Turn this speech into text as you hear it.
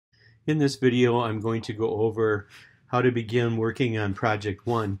In this video, I'm going to go over how to begin working on Project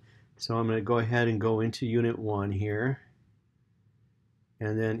 1. So I'm going to go ahead and go into Unit 1 here,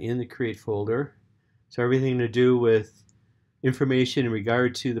 and then in the Create folder. So everything to do with information in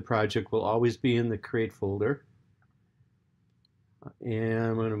regard to the project will always be in the Create folder. And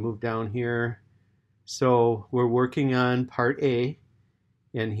I'm going to move down here. So we're working on Part A,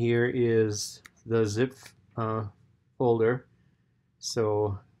 and here is the zip folder.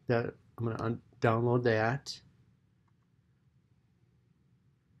 So that I'm going to download that.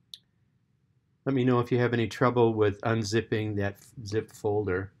 Let me know if you have any trouble with unzipping that zip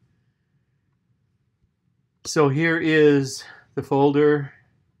folder. So here is the folder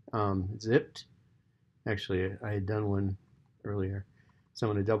zipped. Actually, I had done one earlier. So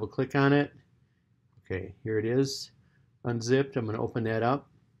I'm going to double click on it. Okay, here it is, unzipped. I'm going to open that up.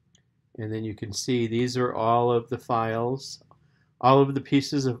 And then you can see these are all of the files, all of the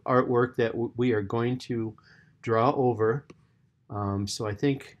pieces of artwork that we are going to draw over. So I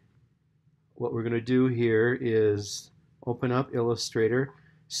think what we're going to do here is open up Illustrator.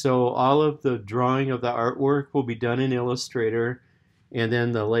 So all of the drawing of the artwork will be done in Illustrator, and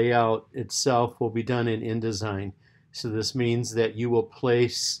then the layout itself will be done in InDesign. So this means that you will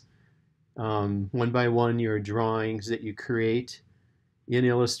place one by one your drawings that you create in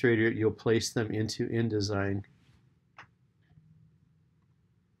Illustrator. You'll place them into InDesign.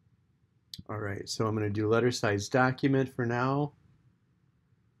 All right, so I'm going to do letter size document for now.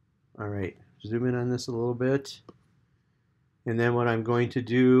 All right, zoom in on this a little bit. And then what I'm going to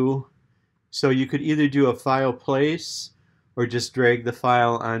do, so you could either do a file place or just drag the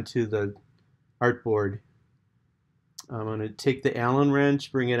file onto the artboard. I'm going to take the Allen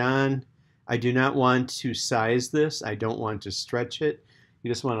wrench, bring it on. I do not want to size this. I don't want to stretch it. You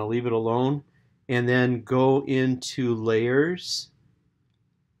just want to leave it alone. And then go into layers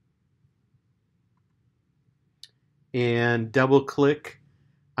and double click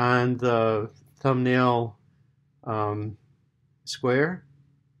on the thumbnail square,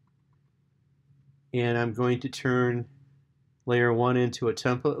 and I'm going to turn layer 1 into a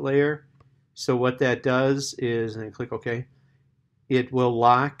template layer. So what that does is, and I click OK, it will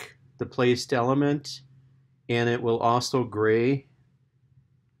lock the placed element, and it will also gray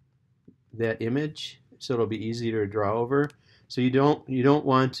that image, so it'll be easy to draw over. So you don't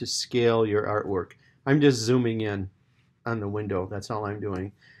want to scale your artwork. I'm just zooming in on the window. That's all I'm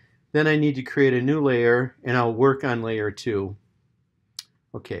doing. Then I need to create a new layer, and I'll work on layer 2.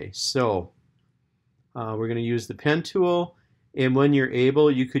 Okay, so we're going to use the pen tool, and when you're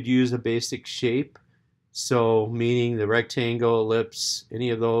able, you could use a basic shape. So meaning the rectangle, ellipse, any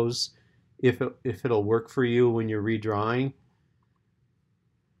of those, if it'll work for you when you're redrawing.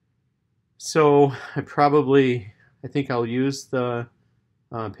 So I think I'll use the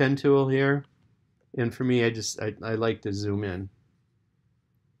pen tool here, and for me, I like to zoom in.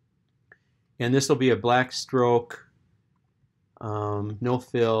 And this will be a black stroke, no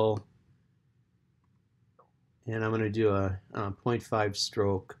fill, and I'm going to do a 0.5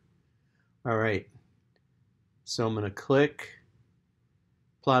 stroke. All right, so I'm going to click,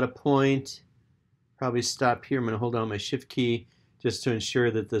 plot a point, probably stop here. I'm going to hold down my shift key just to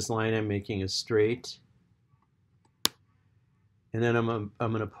ensure that this line I'm making is straight. And then I'm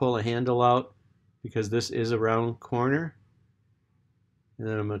going to pull a handle out because this is a round corner. And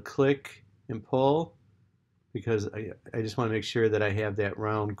then I'm going to click and pull because I just want to make sure that I have that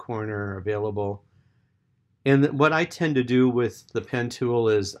round corner available. And what I tend to do with the pen tool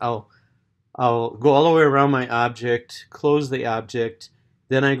is I'll go all the way around my object, close the object,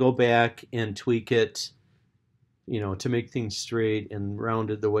 then I go back and tweak it, to make things straight and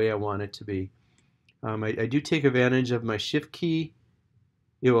rounded the way I want it to be. I do take advantage of my shift key.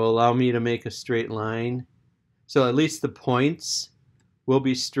 It will allow me to make a straight line. So at least the points will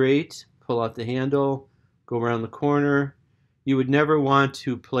be straight. Pull out the handle, go around the corner. You would never want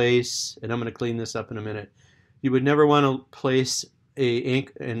to place, and I'm going to clean this up in a minute, you would never want to place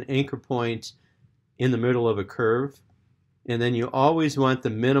an anchor point in the middle of a curve. And then you always want the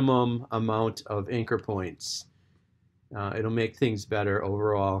minimum amount of anchor points. It'll make things better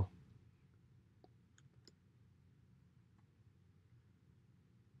overall.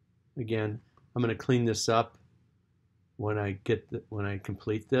 Again, I'm going to clean this up when I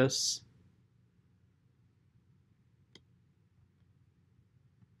complete this.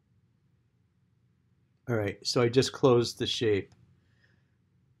 All right, so I just closed the shape.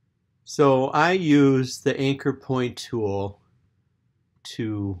 So I use the anchor point tool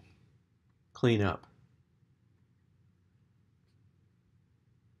to clean up.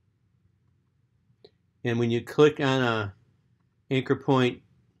 And when you click on a anchor point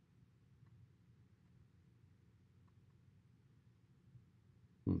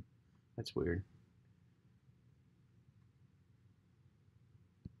That's weird.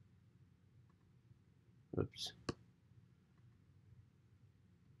 Oops.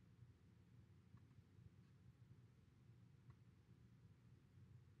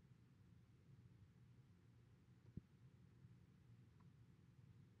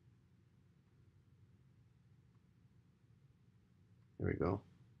 There we go.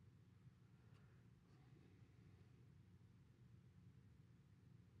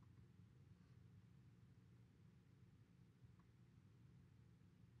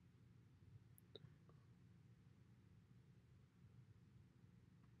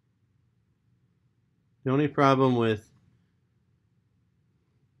 The only problem with,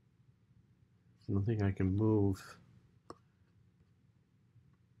 I don't think I can move.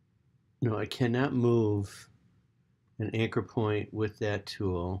 No, I cannot move an anchor point with that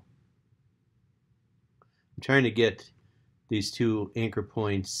tool. I'm trying to get these two anchor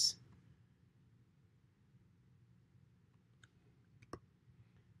points.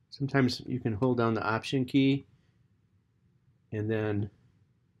 Sometimes you can hold down the Option key and then,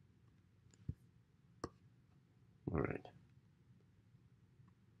 all right.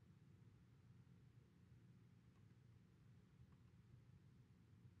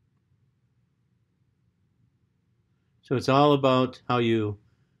 So it's all about how you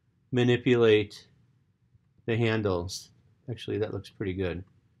manipulate the handles. Actually, that looks pretty good.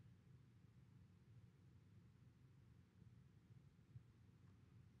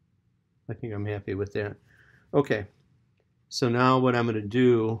 I think I'm happy with that. Okay, so now what I'm going to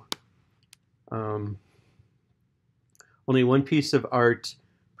do, only one piece of art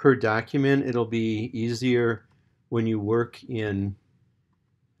per document. It'll be easier when you work in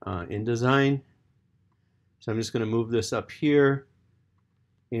InDesign. So I'm just going to move this up here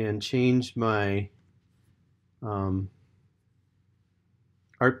and change my artboard.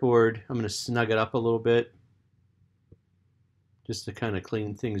 I'm going to snug it up a little bit just to kind of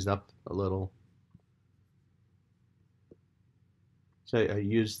clean things up a little. So I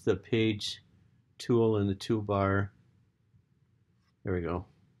use the page tool in the toolbar. There we go.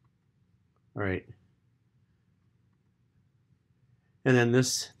 All right. And then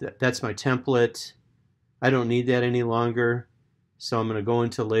that's my template. I don't need that any longer. So I'm going to go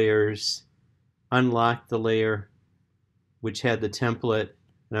into layers, unlock the layer which had the template,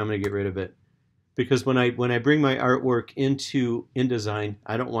 and I'm going to get rid of it. Because when I bring my artwork into InDesign,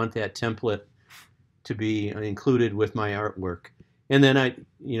 I don't want that template to be included with my artwork. And then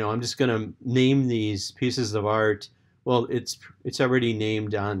I'm just going to name these pieces of art. Well, it's already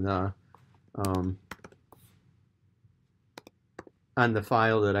named on the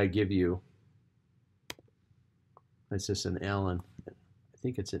file that I give you. It's just an Allen. I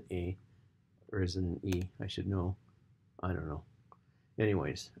think it's an A, or is it an E? I should know. I don't know.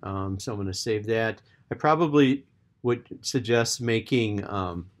 Anyways, so I'm going to save that. I probably would suggest making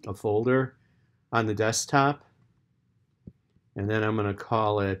a folder on the desktop, and then I'm going to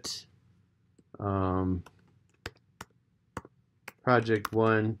call it Project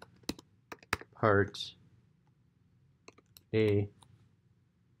 1 Part A.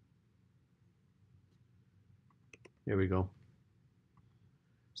 There we go.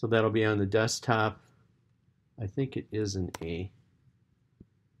 So that'll be on the desktop. I think it is an A.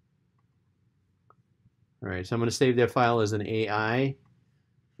 All right, so I'm going to save that file as an AI.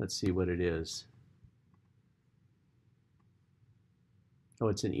 Let's see what it is. Oh,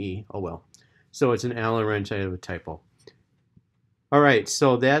 it's an E. Oh, well. So it's an Allen wrench. I have a typo. All right,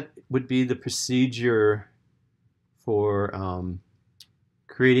 so that would be the procedure for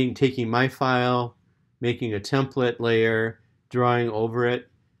taking my file, making a template layer, drawing over it.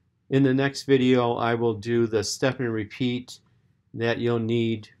 In the next video, I will do the step and repeat that you'll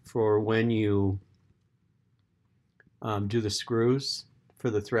need for when you do the screws for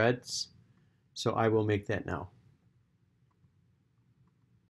the threads. So I will make that now.